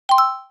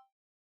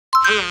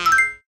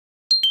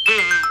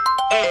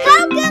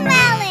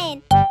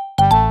CoComelon!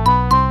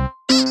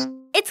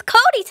 It's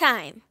Cody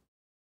time!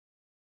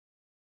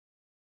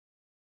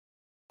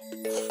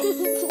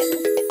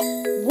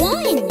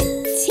 1,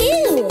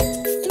 2,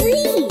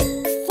 3,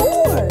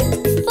 4,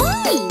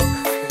 5.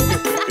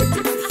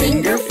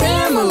 Finger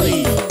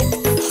family!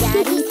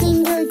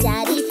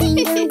 Daddy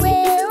finger,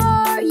 where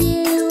are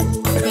you?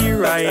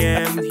 Here I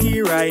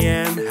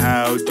am,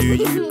 how do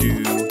you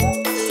do?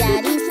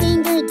 Daddy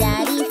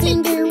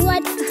finger,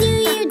 what do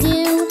you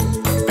do?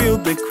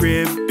 Build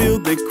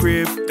the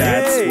crib,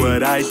 that's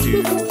what I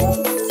do.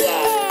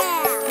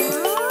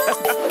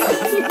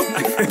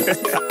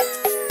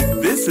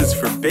 This is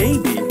for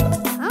baby.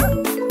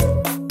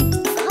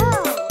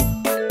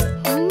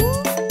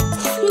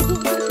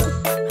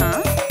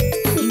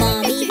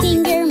 Mommy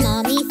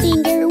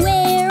finger,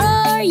 where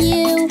are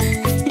you?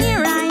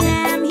 Here I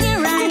am,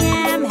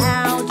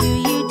 how do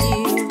you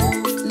do?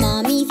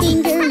 Mommy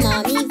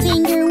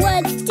finger,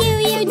 what do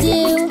you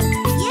do?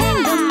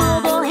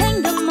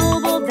 Hang the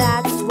mobile,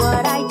 that's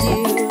what I do.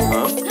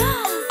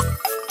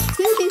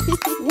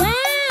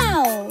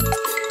 Wow!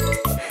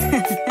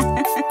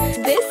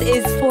 This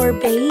is for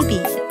baby.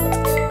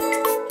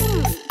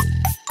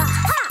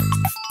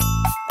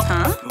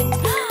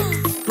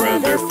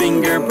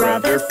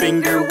 Brother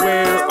finger,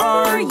 where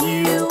are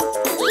you?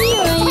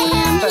 Here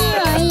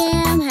I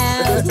am,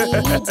 how do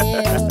you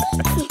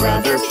do?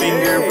 Brother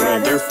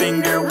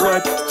finger,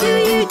 what do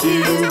you do?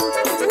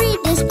 Read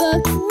this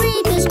book,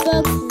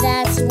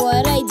 that's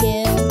what I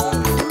do.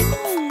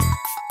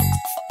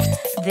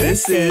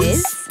 This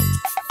is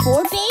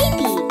For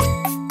baby.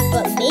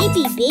 But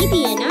maybe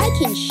baby and I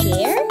can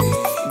share?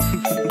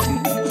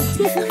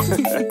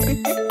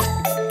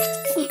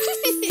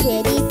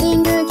 Kitty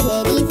finger,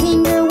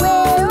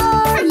 where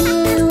are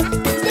you?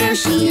 There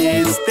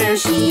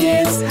she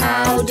is,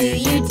 how do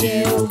you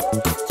do?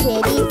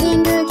 Kitty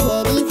finger,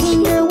 what do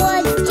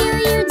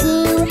you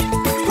do?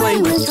 Play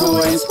with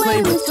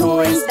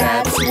toys,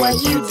 that's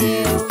what you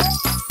do.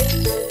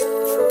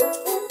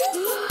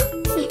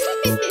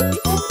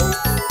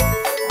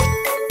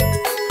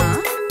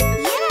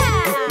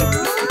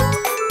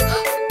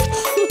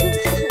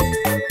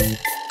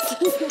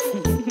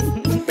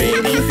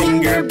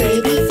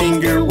 Baby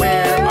finger,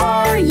 where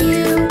are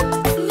you?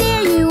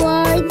 There you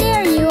are,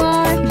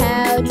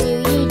 how do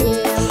you do?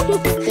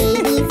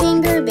 Baby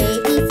finger,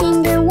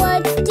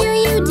 what do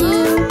you do?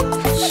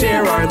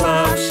 Share our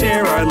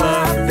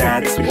love,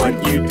 that's what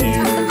you do.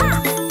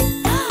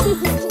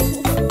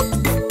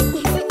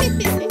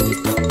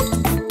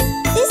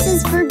 This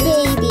is for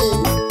baby.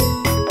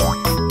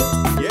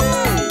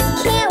 Yay!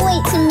 Can't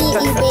wait to meet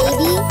you,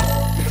 baby.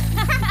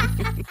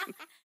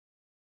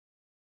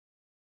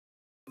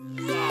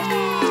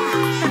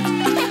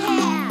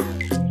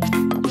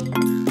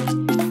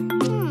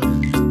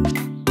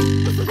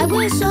 I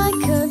wish I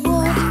could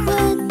walk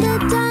with the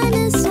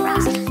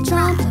dinosaurs,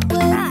 tromp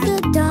with the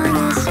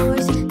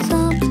dinosaurs,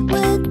 stomp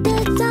with the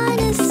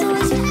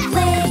dinosaurs,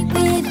 play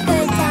with the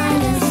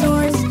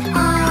dinosaurs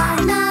on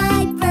my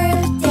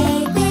birthday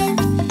with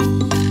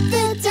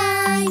the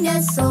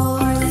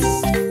dinosaurs.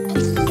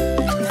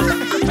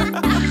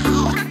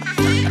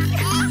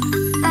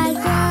 I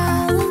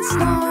growl and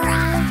snore,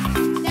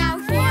 now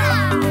roar.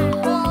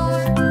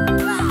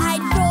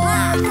 I'd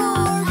roar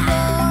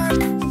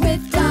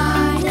with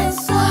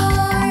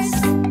dinosaurs.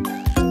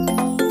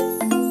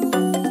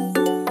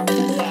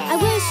 I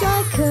wish I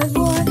could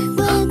roar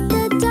with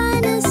the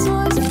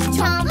dinosaurs,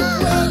 chomp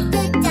with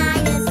the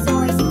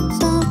dinosaurs,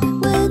 stomp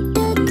with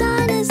the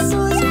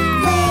dinosaurs,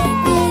 play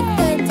with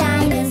the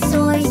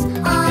dinosaurs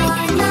on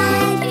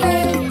my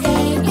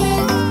birthday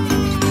with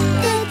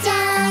the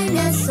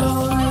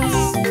dinosaurs.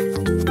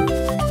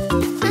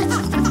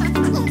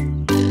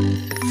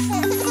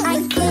 I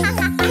click,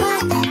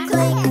 clack,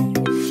 click,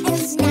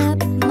 and snap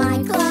my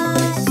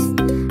claws.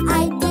 I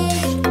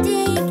dig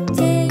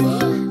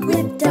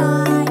with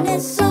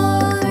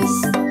dinosaurs.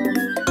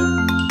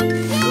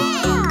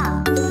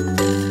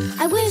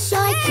 I wish I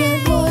could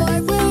roar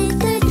with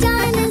the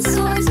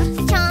dinosaurs,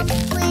 chomp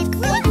with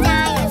the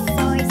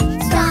dinosaurs,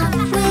 stomp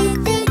with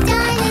the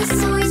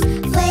dinosaurs,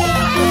 play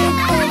with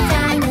the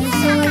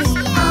dinosaurs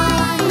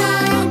on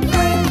my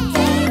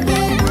birthday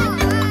with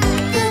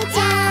the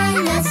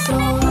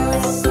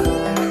dinosaurs.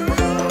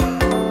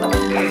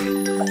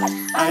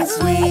 I'd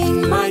swing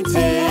my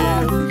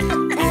tail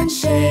and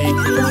shake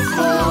the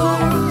floor.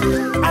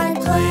 I'd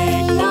play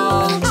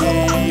all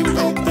day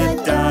with the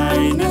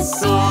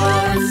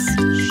dinosaurs.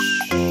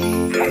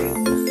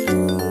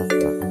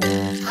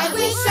 I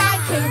wish I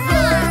could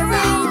roar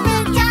with the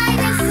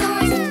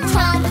dinosaurs,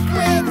 chomp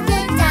with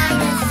the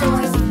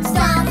dinosaurs,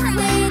 stomp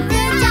with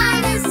the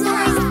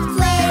dinosaurs,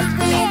 play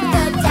with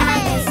the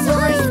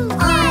dinosaurs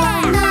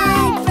on my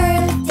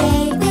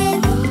birthday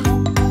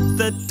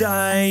with The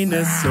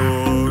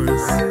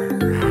dinosaurs.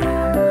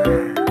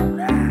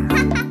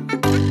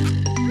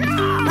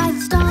 I'd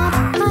stomp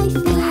my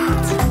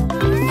feet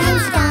and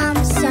stomp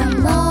some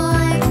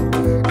more.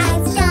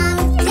 I'd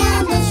stomp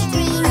down the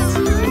street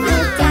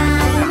with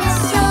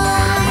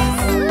dinosaurs.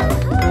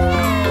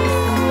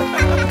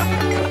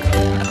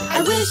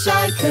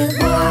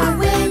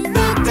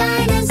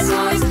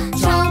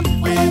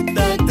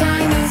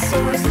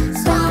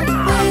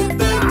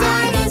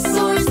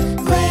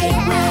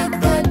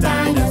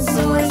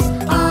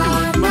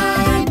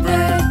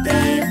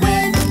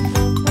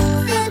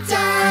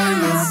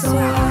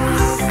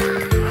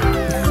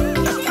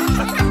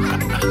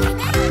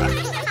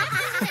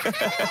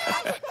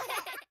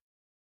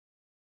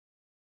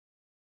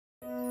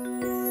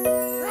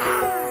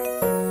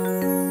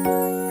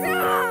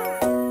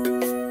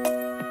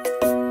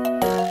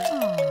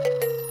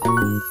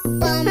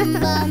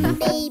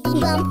 baby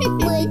bump,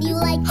 would you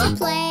like to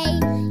play?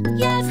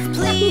 Yes,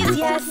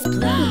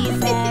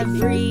 please,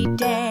 every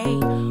day.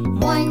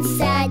 Once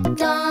at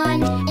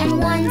dawn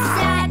and once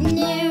at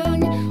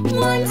noon,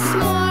 once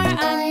more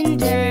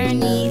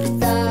underneath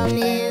the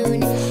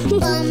moon.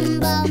 Bum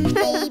bum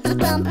baby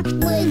bump,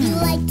 would you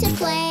like to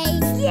play?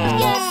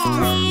 Yes,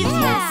 please,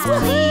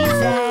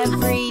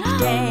 every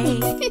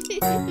day.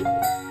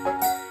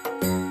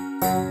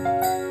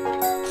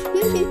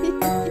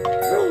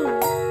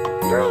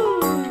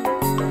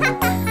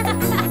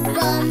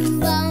 Bum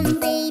bum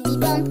baby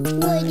bump,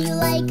 would you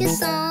like a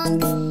song?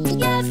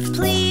 Yes,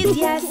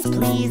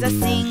 please, a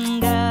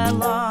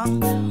sing-along.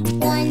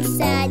 Once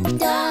at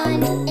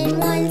dawn and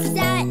once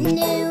at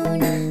noon,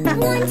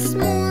 once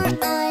more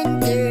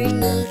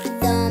underneath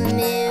the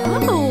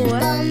moon.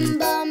 Bum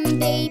bum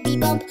baby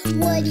bump,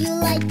 would you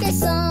like a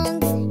song?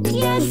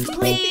 Yes,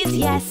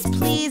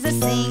 please, a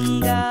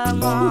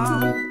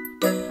sing-along.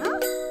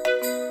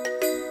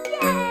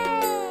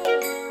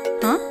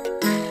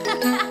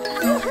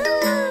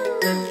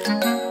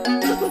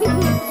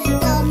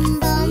 Bum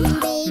bum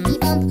baby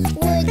bump,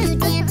 would you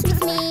dance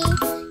with me?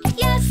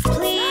 Yes,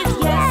 please,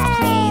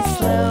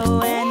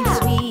 slow and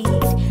sweet.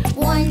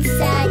 Once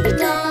at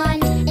dawn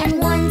and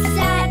once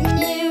at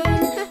noon,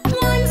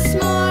 once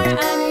more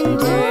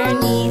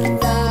underneath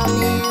the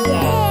moon.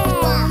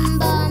 Bum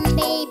bum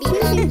baby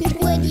bump,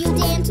 would you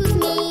dance with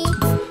me?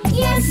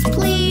 Yes,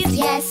 please,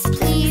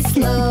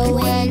 slow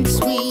and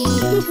sweet.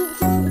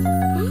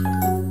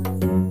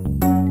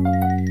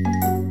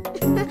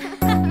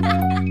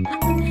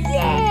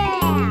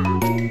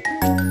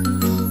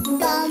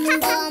 Bum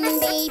bum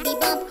baby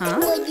bump,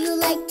 would you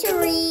like to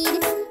read?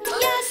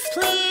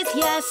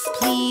 Yes,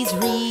 please,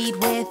 read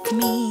with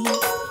me.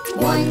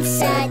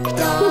 Once at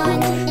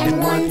dawn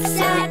and once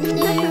at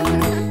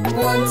noon,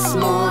 once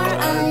more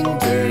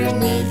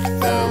underneath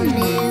the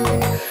moon.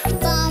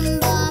 Bum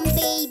bum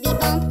baby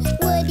bump,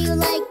 would you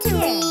like to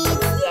read?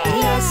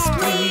 Yes,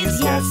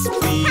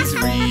 please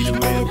read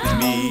with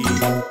me.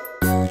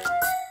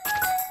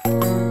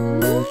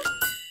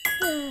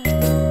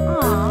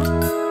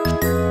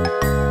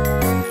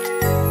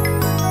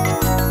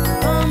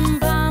 Bum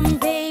bum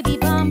baby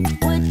bump,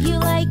 would you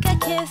like a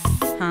kiss?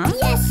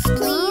 Yes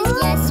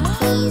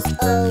please,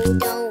 oh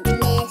don't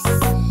miss.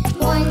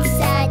 Once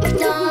at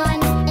dawn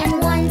and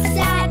once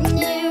at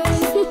noon,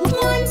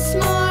 once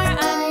more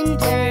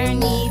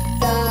underneath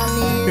the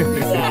moon.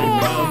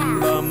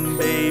 Bum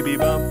baby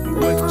bump,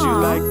 would you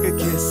like a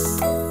kiss?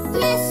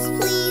 Yes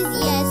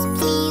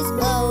please,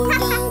 oh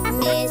don't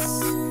miss.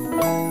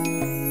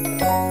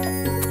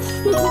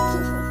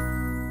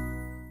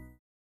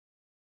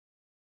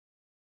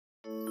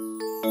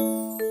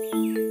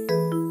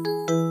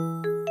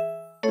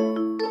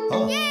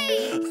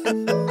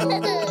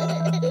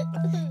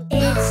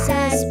 It's a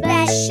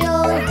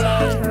special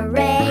day,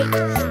 hooray!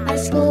 Our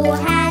school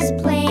has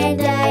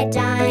planned a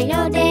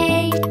dino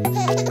day.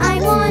 I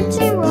want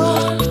to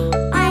roar,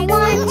 I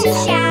want to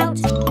shout,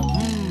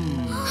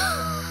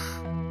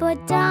 but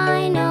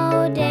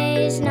Dino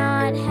Day's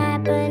not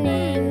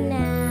happening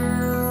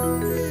now.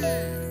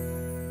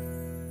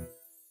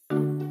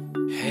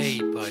 Hey,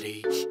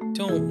 buddy,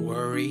 don't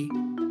worry.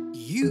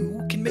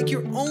 You can make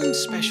your own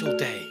special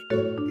day.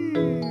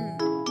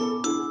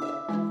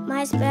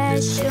 My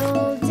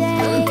special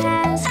day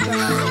has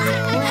gone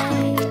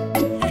away.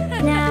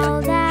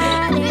 Now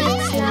that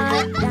it's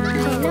not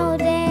Dino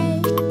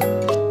Day,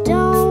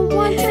 don't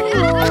want to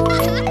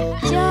roar,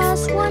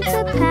 just want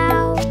to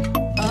pout.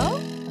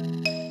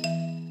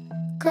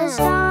 'Cause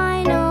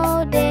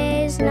Dino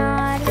Day's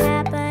not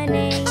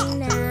happening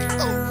now.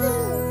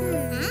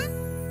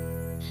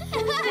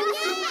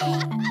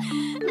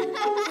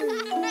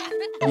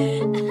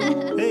 Hey.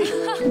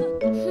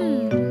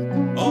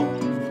 Oh,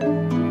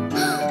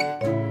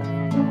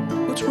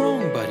 What's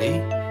wrong, buddy?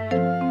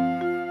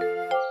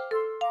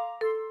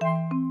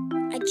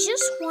 I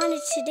just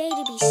wanted today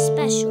to be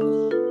special.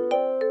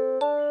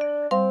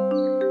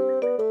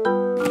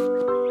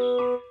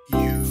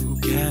 you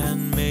can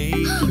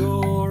make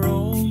your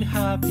own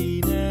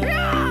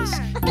happiness.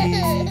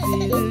 Give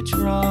it a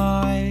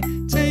try.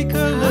 Take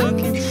a look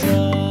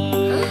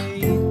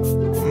inside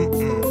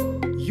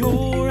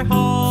your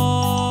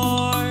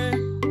heart.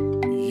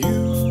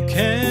 You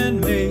can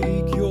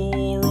make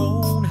your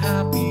own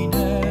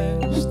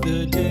happiness.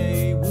 The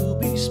day will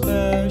be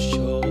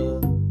special.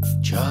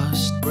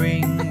 Just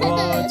bring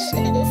what's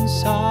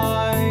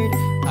inside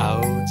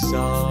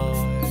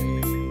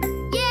outside.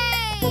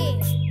 Yay!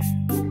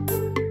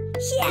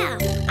 Yeah,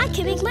 I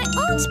can make my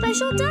own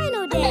special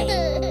Dino Day.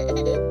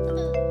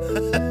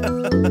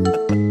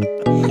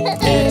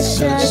 It's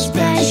a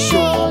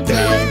special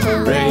day,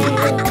 hooray!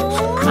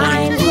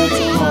 I'm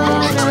putting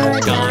on a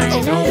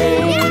Dino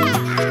Day.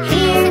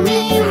 Hear me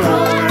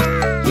roar,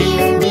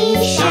 hear me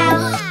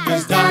shout,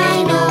 'cause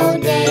Dino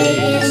Day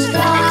is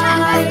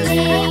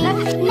starting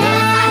now.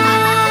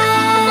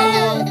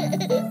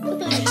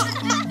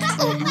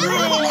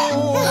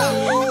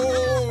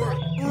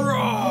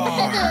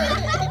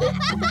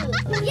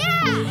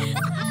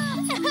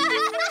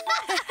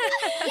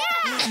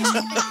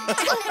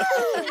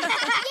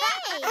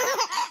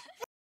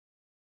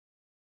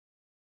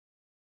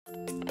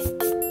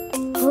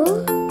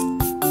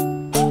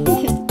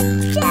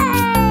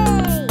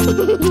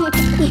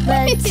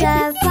 Let's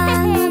have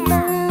fun with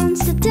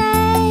balloons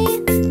today.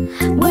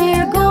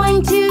 We're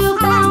going to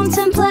bounce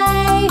and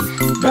play,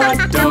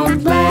 But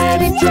don't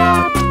let it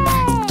drop.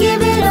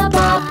 give it a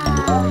pop.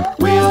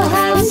 We'll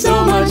have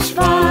so much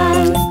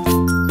fun.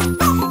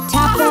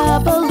 Tap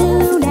the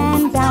balloon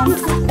and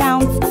bounce,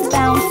 bounce,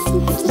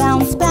 bounce,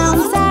 bounce,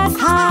 bounce as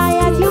high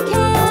as you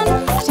can.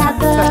 Tap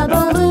the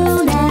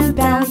balloon and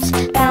bounce,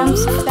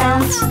 bounce,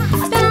 bounce,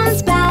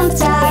 bounce,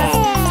 bounce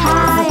as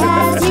high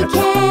as you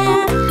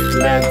can.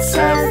 Let's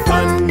have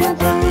fun with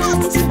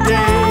balloons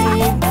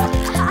today.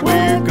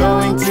 We're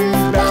going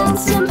to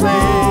bounce and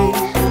play,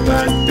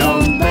 but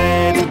don't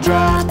let it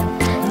drop.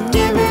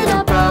 Give it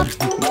a pop.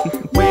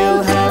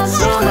 We'll have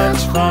so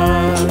much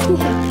fun.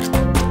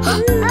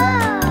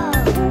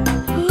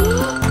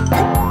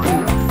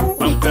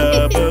 Bump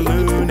the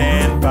balloon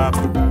and pop,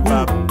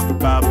 pop,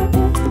 pop,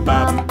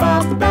 pop,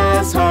 pop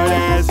as hard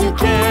as you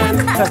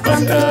can. Bump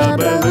the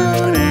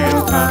balloon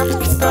and pop,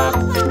 pop,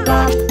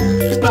 pop,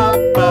 pop,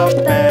 pop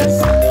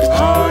as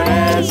hard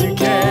as you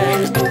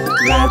can.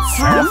 Let's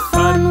have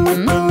fun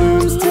with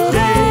balloons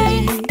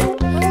today.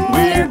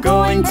 We're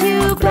going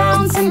to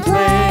bounce and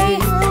play,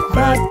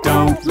 but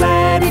don't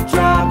let it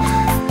drop.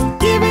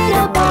 Give it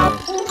a pop.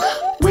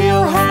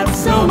 We'll have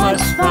so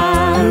much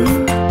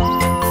fun.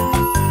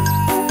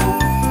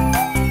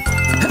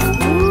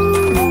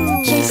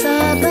 Chase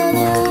the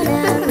balloon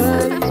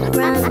and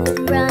run,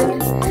 run, run,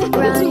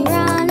 run,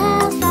 run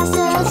as fast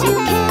as you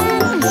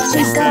can.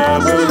 Chase the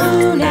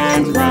balloon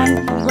and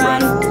run,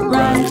 run,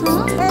 run,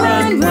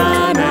 run,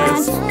 run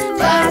as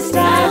fast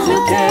as you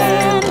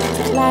can.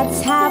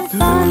 Let's have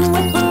fun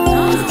with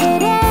balloons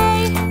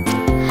today.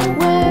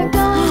 We're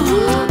going to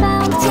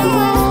bounce and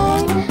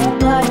play,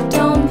 But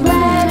don't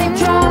let it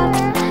drop.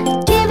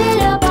 give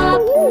it a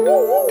pop.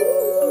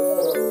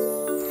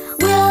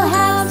 We'll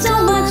have so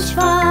much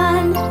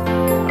fun.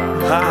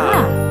 Ha!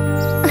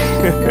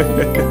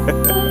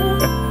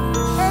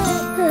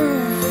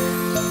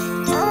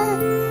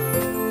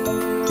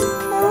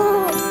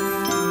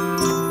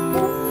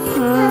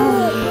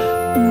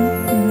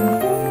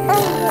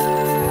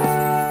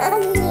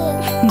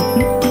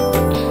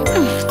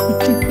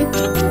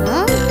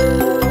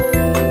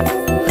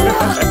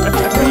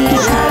 We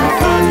have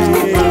fun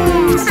with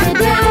balloons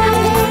today.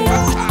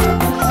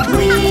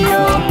 We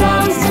all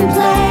bounce and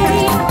play.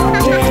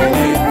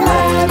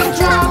 Let it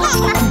drop.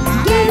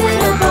 Give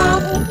it a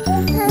pop.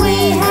 We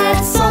had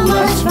so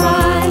much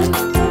fun.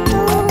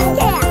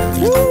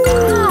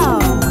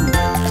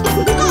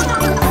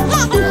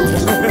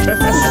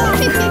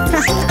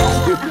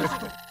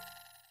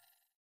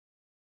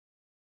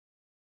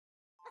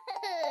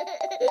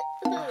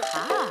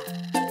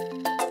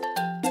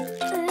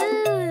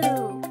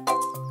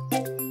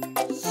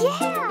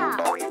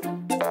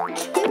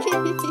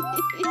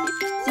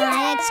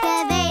 My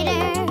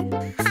excavator,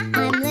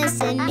 I'm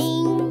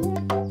listening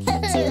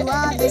to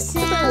all the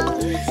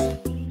sounds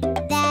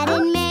that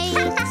it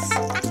makes.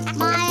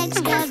 My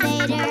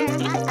excavator,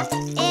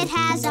 it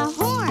has a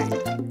horn,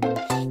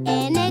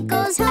 and it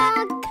goes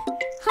honk,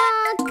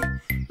 honk.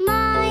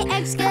 My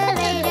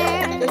excavator,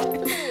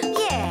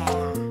 yeah.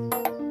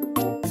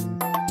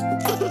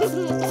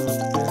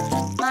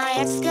 My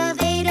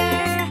excavator,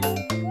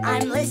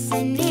 I'm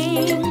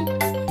listening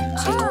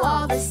to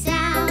all the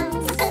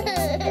sounds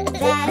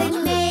that it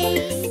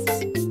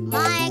makes.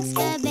 My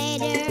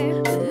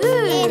excavator,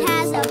 it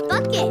has a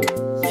bucket,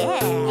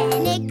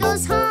 and it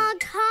goes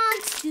honk,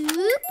 honk,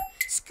 scoop,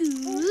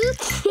 scoop.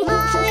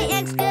 My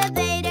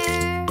excavator,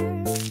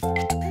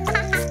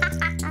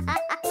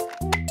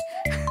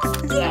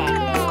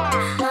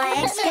 yeah. My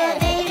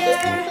excavator,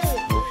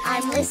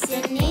 I'm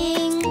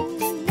listening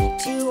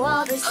to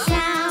all the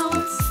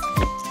sounds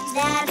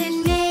that it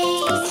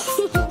makes.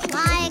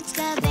 My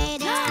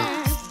excavator,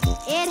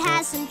 it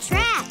has some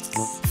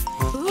tracks,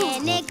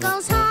 and it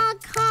goes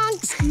honk,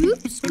 honk,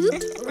 scoop,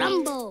 scoop,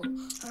 rumble,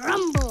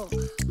 rumble.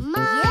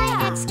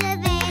 My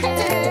excavator,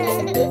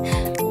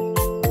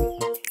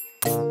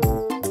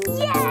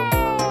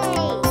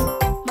 yay!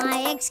 My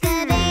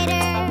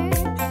excavator,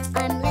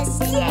 I'm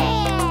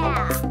listening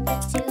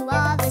to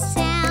all the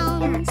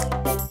sounds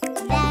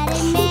that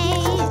it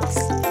makes.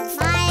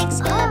 My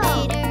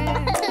excavator,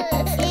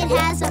 it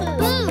has a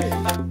boom,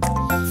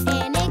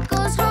 and it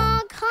goes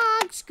honk,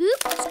 honk,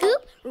 scoop,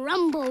 scoop,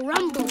 rumble,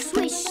 rumble,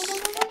 swish,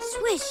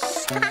 swish.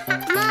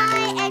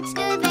 My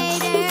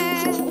excavator,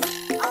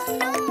 oh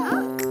no!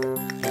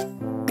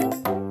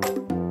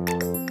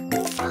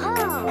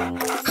 Oh,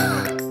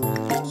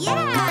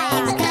 yeah! My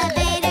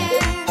excavator,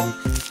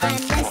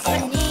 I'm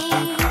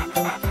listening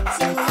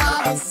to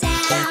all the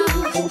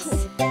sounds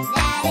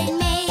that it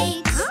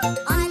makes.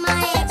 On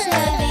my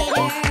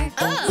excavator,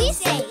 we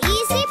say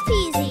easy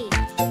peasy,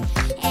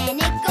 and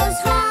it goes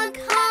honk,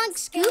 honk,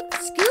 scoop,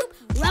 scoop,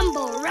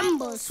 rumble,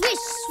 rumble,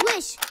 swish,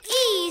 swish,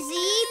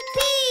 easy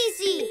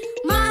peasy.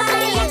 My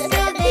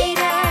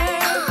excavator,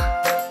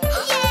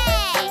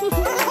 yay!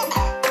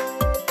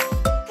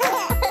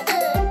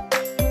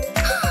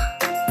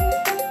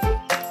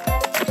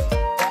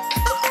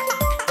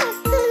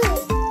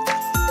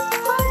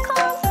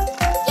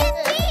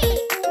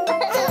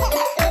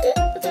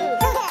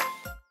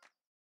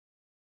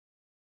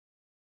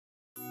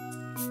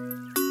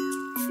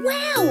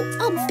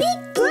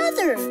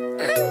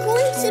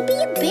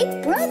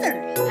 big brother.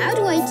 How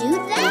do I do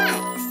that?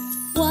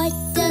 What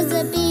does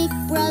a big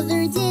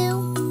brother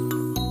do?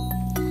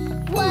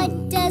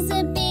 What does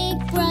a big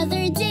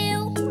brother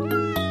do?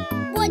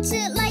 What's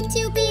it like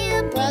to be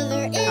a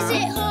brother? Is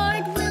it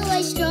hard? Will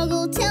I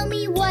struggle? Tell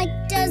me, what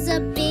does a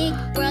big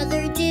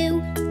brother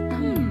do?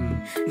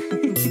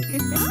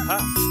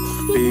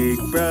 Big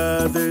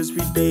brothers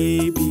read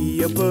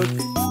baby a book.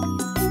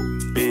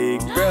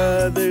 Big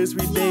brothers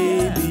read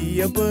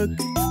baby a book.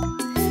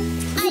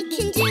 I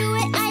can do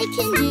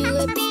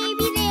it,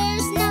 baby,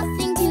 there's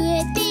nothing to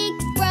it. Big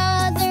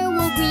brother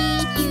will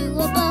read you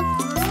a book.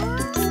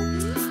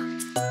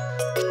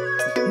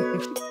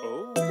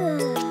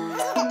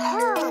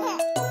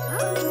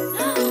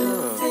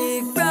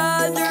 Big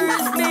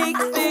brothers make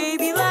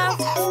baby laugh.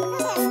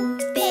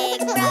 Big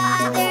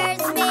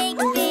brothers make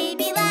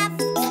baby laugh.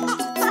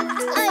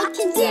 I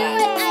can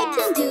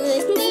do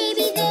it,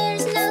 baby,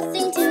 there's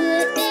nothing to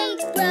it. Big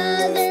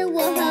brother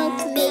will help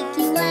make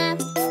you laugh.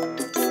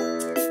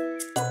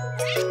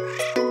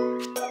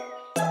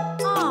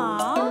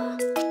 Aww.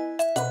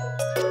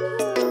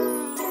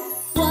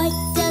 What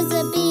does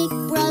a big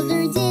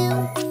brother do?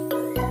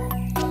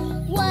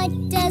 What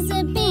does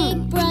a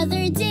big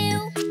brother do?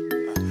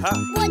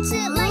 What's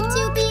it like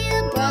to be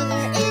a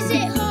brother? Is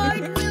it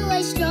hard? Will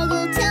I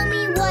struggle? Tell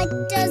me, what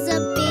does a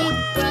big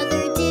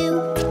brother do?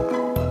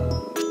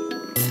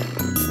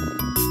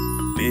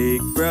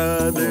 Big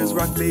brothers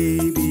rock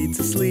baby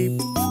to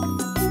sleep.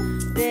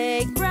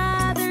 Big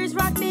brothers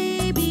rock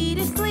baby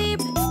to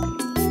sleep.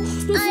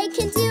 I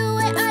can do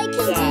it,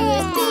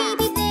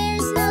 baby,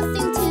 there's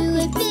nothing to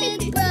it.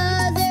 Big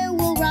brother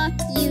will rock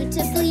you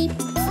to sleep.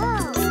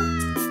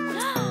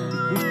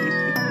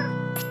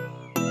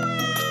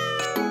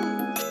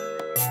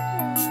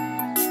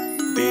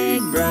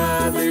 Big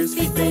brothers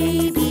feed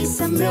baby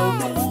some milk.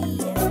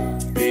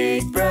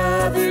 Big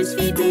brothers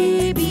feed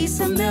baby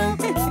some milk.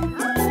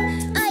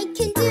 I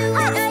can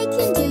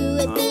do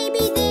it,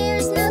 baby,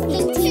 there's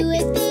nothing to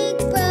it. Big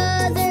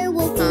brother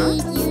will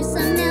feed you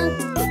some milk.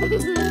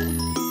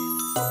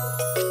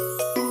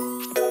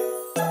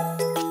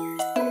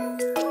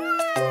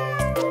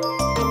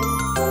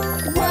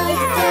 What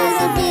does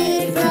a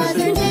big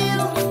brother do?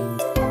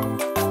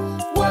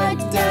 What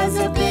does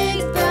a big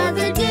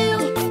brother do?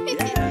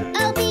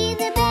 I'll be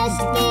the best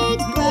big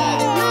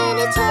brother when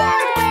it's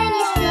hard, when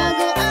you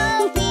struggle.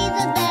 I'll be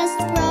the best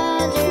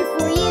brother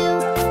for you.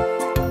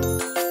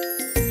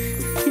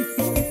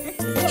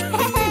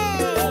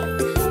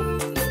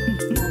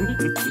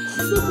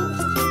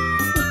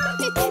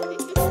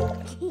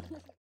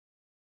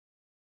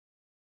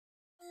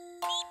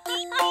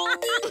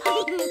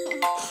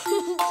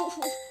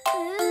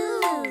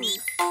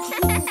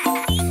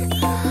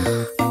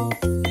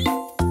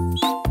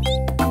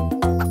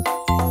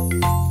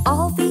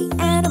 All the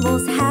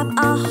animals have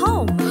a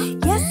home.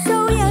 Yes,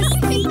 oh yes,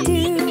 they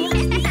do.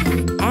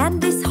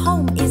 And this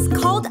home is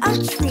called a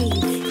tree.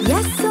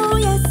 Yes, oh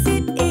yes,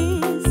 it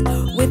is.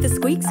 With a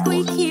squeak,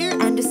 squeak here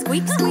and a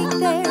squeak, squeak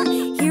there.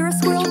 Here a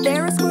squirrel,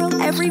 there a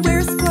squirrel, everywhere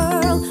a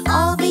squirrel.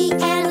 All the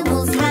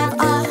animals have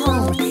a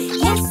home.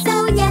 Yes,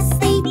 oh yes,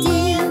 they do.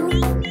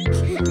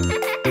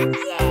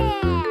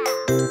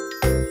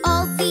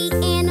 All the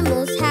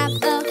animals have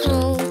a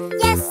home.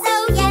 Yes,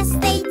 oh yes,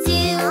 they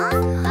do.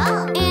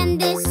 And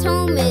this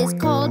home is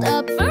called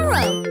a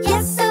burrow.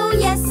 Yes, oh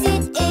yes,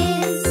 it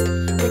is.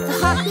 With a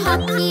hop,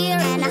 hop here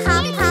and a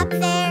hop, hop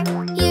there.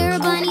 Here a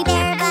bunny,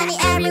 there a bunny,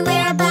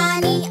 everywhere a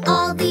bunny.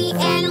 All the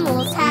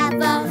animals have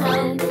a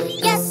home.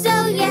 Yes,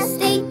 oh yes,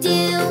 they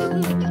do.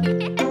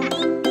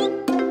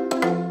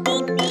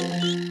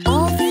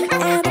 All the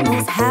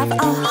animals have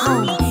a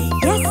home.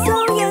 Yes,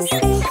 oh yes,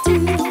 they do.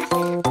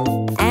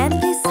 And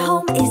this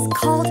home is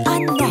called a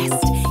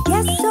nest.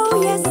 Yes,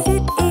 oh yes,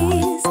 it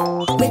is.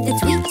 With a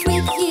tweet,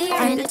 tweet here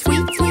and a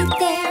tweet, tweet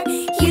there.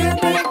 Here a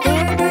bird,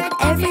 there a bird,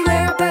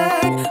 everywhere a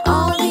bird.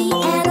 All the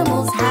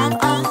animals have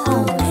a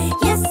home.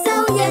 Yes,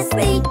 oh yes,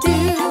 they do.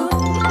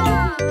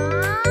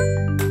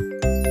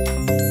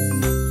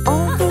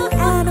 All the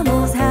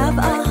animals have a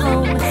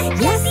home.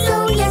 Yes,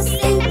 oh yes,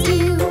 they do.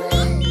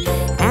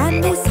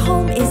 And this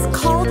home is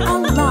called a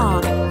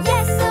log.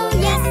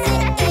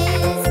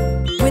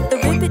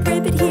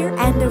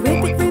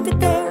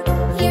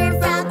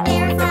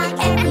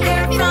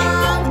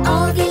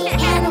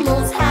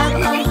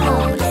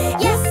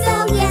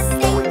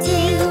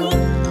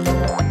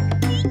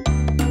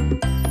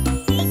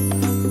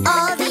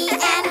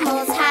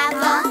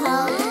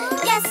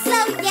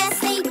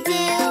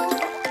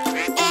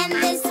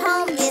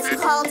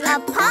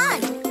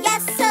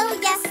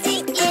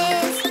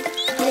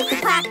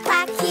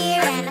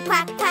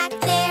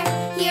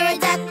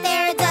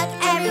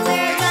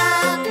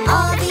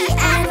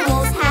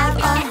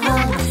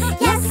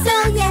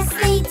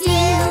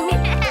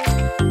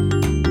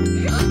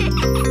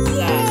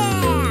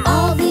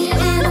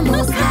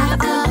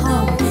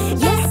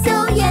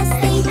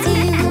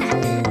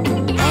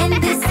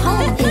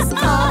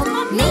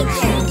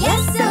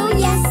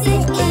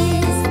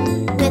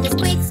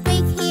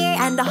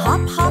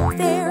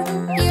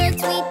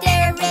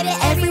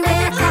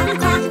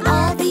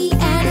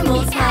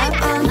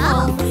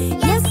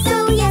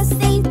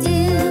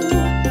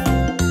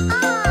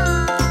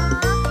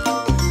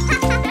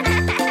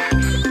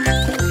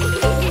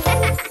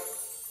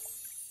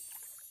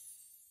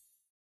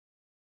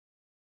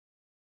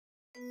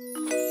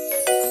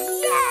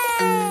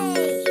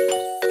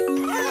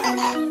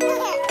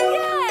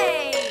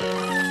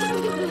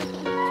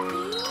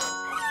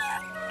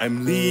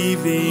 I'm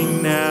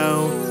leaving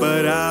now,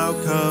 but I'll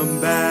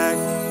come back.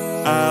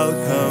 I'll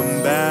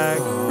come back,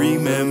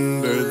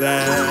 remember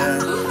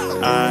that.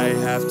 I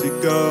have to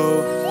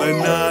go, but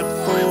not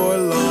for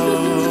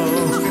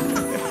long.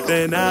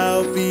 Then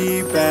I'll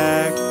be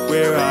back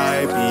where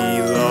I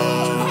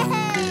belong.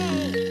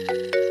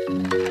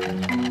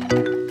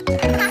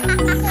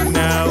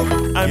 Now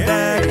I'm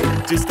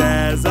back, just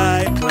as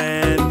I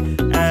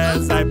planned.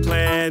 As I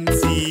planned,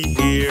 see,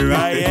 here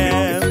I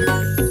am.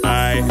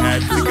 I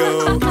had to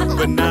go,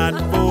 but not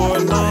for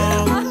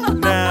long.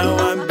 Now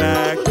I'm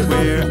back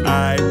where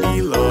I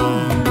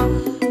belong.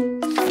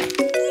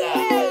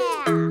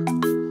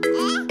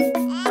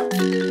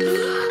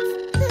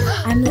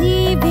 I'm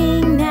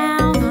leaving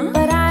now,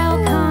 but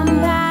I'll come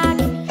back.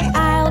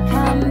 I'll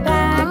come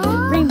back,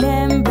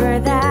 remember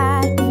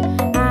that.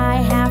 I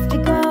have to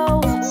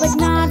go, but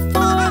not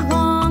for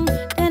long.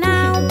 Then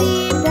I'll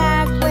be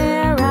back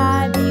where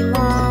I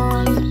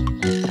belong.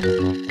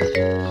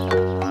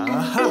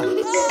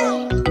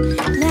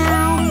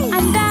 Now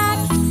I'm back,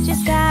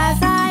 just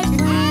as I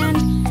planned.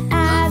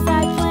 As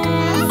I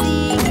planned,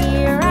 see,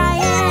 here I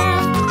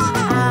am.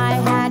 I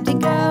had to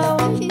go,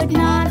 but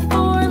not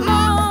for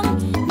long.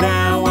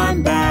 Now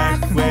I'm back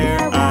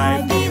where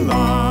I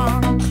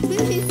belong.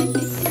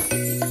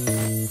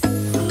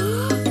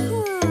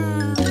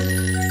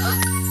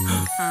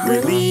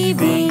 We're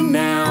leaving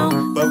now,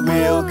 but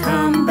we'll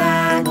come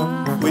back.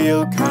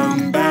 We'll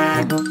come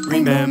back,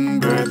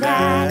 remember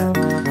that.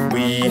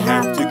 We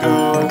have to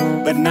go,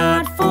 but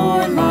not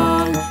for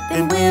long.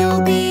 Then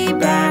we'll be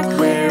back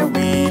where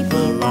we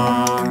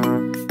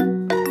belong.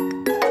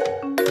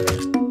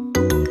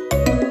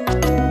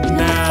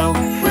 Now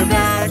we're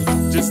back,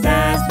 just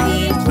as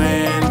we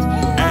planned.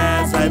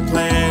 As I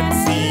planned,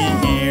 see,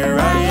 here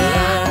I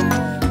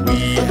am.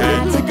 We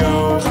had to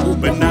go,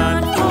 but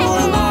not for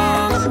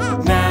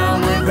long. Now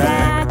we're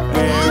back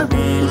where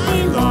we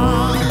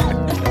belong.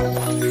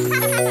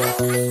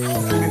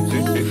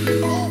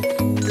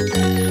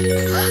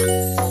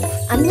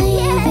 I'm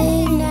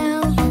leaving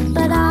now,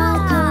 but I'll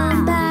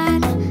come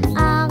back.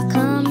 I'll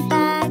come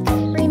back,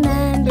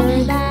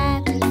 remember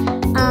that.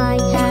 I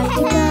have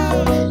to go,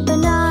 but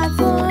not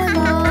for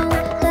long.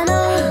 Then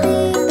I'll be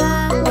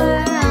back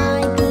where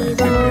I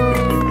belong.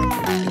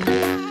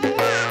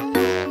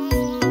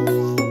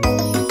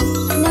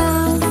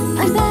 Now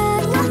I'm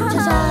back,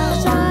 just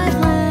as I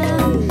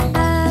planned.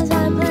 As I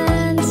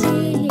planned,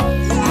 see, here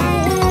I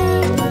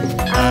am.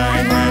 I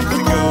had to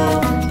go,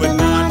 but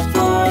not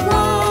for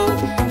long.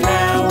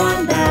 Now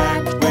I'm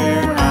back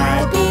where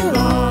I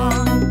belong.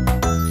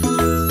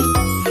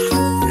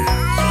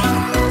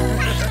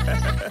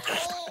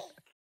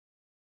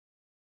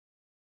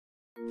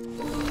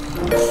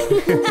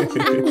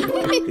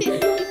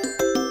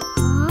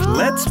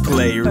 Let's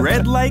play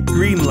red light,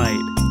 green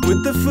light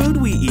with the food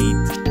we eat.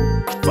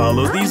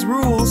 Follow these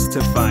rules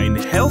to find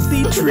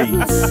healthy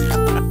treats.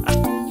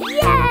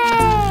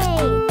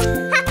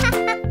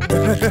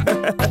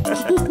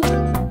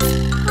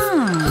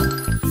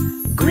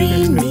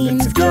 Green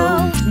means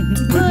go,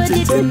 put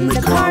it in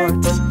the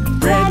cart.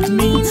 Red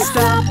means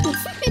stop,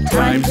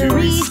 time to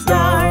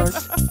restart.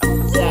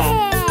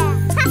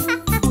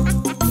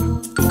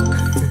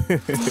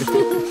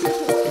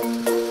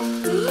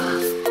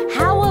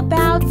 How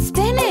about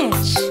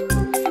spinach?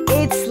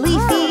 It's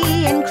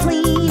leafy and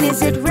clean.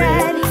 Is it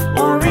red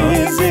Or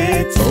is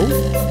it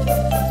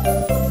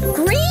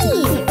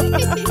Green!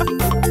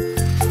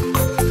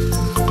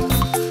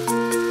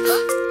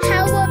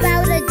 How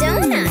about a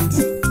donut?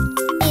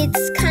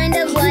 It's kind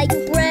of like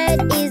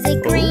bread. Is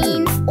it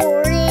green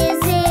or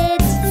is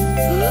it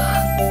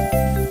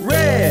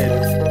red?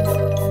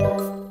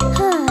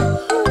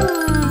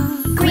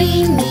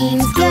 green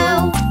means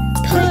go,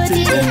 put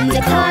it in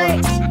the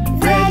cart.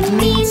 Red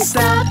means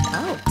stop,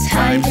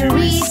 time to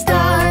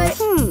restart.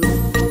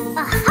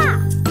 Aha!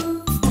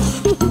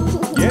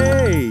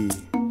 Yay!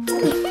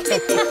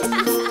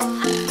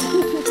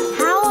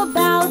 How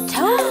about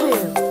tofu?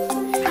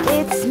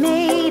 It's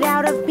made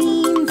out of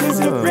beans. Is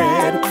it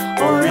red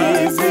Or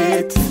is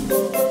it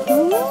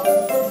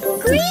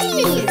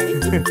Green!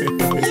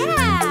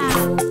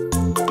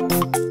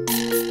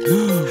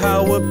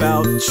 How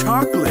about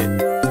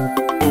chocolate?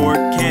 Or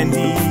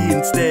candy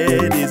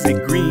instead? Is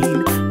it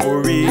green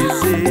or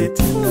is it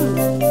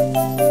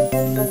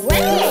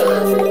Red!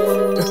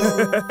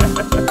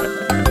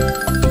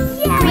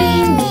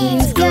 Green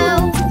means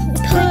go,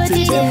 put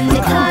it in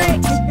the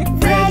cart.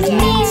 Red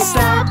means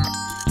stop,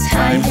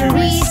 time to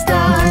restart.